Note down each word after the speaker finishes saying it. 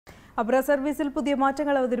അബ്ര സർവീസിൽ പുതിയ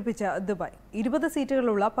മാറ്റങ്ങൾ അവതരിപ്പിച്ച ദുബായ് 20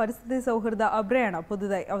 സീറ്റുകളുള്ള പരിസ്ഥിതി സൗഹൃദ അബ്രയാണ്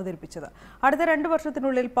പുതുതായി അവതരിപ്പിച്ചത്. അടുത്ത 2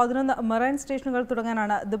 വർഷത്തിനുള്ളിൽ 11 മറൈൻ സ്റ്റേഷനുകൾ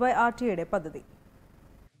തുടങ്ങാനാണ് ദുബായ് ആർടിഐയുടെ പദ്ധതി.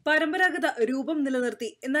 പരമ്പരാഗത രൂപം നിലനിർത്തി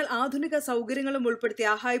എന്നാൽ ആധുനിക സൗകര്യങ്ങളും ഉൾപ്പെടുത്തിയ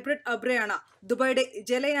ഹൈബ്രിഡ് അബ്രയാണ് ദുബായിയുടെ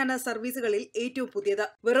ജലയാന സർവീസുകളിൽ ഏറ്റവും പുതിയത്.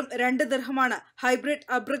 വെറും 2 ദിർഹമാണ് ഹൈബ്രിഡ്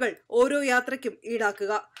അബ്രകൾ ഓരോ യാത്രയ്ക്കും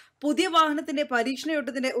ഈടാക്കുക. പുതിയ വാഹനത്തിന്റെ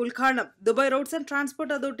പരീക്ഷണയോട്ടത്തിന്റെ ഉദ്ഘാടനം Dubai roads and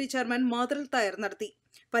transport authority chairman മാതൃൽ തായർ നടത്തി.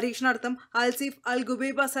 പരീക്ഷണാർത്ഥം അൽസീഫ് അൽ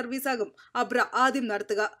ഗുബൈബ സർവീസാകും അബ്ര ആദ്യം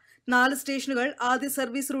നടത്തുക. 4 സ്റ്റേഷനുകൾ ആദ്യ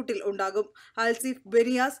സർവീസ് റൂട്ടിൽ ഉണ്ടാകും. Al Seef,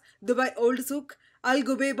 Banias, Dubai old souk, Al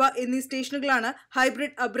Ghubaiba എന്നീ സ്റ്റേഷനുകളാണ്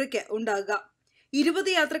ഹൈബ്രിഡ് അബ്രയ്ക്ക് ഉണ്ടാകുക.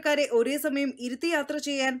 20 യാത്രക്കാരെ ഒരേ സമയം ഇരുത്തി യാത്ര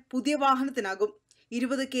ചെയ്യാൻ പുതിയ വാഹനത്തിനാകും.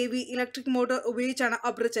 20 kV ഇലക്ട്രിക് മോട്ടോർ ഉപയോഗിച്ചാണ്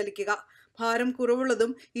അബ്ര ചലിക്കുക. ഭാരം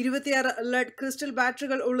കുറവുള്ളതും 26 ലെഡ് ക്രിസ്റ്റൽ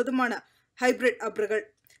ബാറ്ററികൾ ഉള്ളതുമാണ് ഹൈബ്രിഡ് അബ്രകൾ.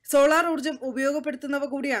 സോളാർ ഊർജ്ജം ഉപയോഗപ്പെടുത്തുന്നവ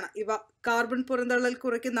കൂടിയാണ് ഇവ. കാർബൺ പുറന്തള്ളൽ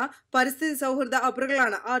കുറയ്ക്കുന്ന പരിസ്ഥിതി സൗഹൃദ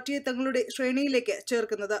അബ്രകളാണ് ആർടിഐ തങ്ങളുടെ ശ്രേണിയിലേക്ക്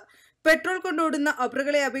ചേർക്കുന്നത്. പെട്രോൾ കൊണ്ടോടുന്ന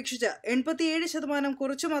അബ്രകളെ അപേക്ഷിച്ച് 87%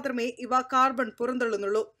 കുറച്ചു മാത്രമേ ഇവ കാർബൺ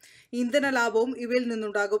പുറന്തള്ളുന്നുള്ളൂ. ഇന്ധന ലാഭവും ഇവയിൽ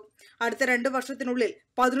നിന്നുണ്ടാകും. അടുത്ത 2 വർഷത്തിനുള്ളിൽ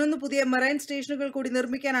 11 പുതിയ മറൈൻ സ്റ്റേഷനുകൾ കൂടി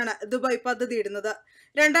നിർമ്മിക്കാനാണ് ദുബായ് പദ്ധതിയിടുന്നത്.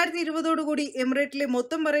 2020ഓടുകൂടി എമിറേറ്റിലെ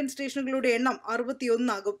മൊത്തം മറൈൻ സ്റ്റേഷനുകളുടെ എണ്ണം 61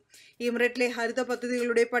 ആകും. എമിറേറ്റിലെ ഹരിത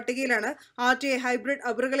പദ്ധതികളുടെ പട്ടികയിലാണ് ആർടിഐ ഹൈബ്രിഡ്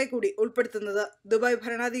അബ്രകളെ കൂടി ഉൾപ്പെടുത്തുന്നത്. ദുബായ്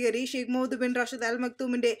ഭരണാധികാരി ഷെയ്ഖ് മുഹമ്മദ് ബിൻ റാഷിദ് അൽ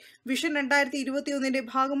മക്തൂമിന്റെ വിഷൻ 2021ന്റെ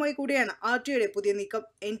ഭാഗമായി കൂടിയാണ് ആർടിഐയുടെ പുതിയ നീക്കം.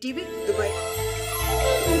 NTV, Dubai.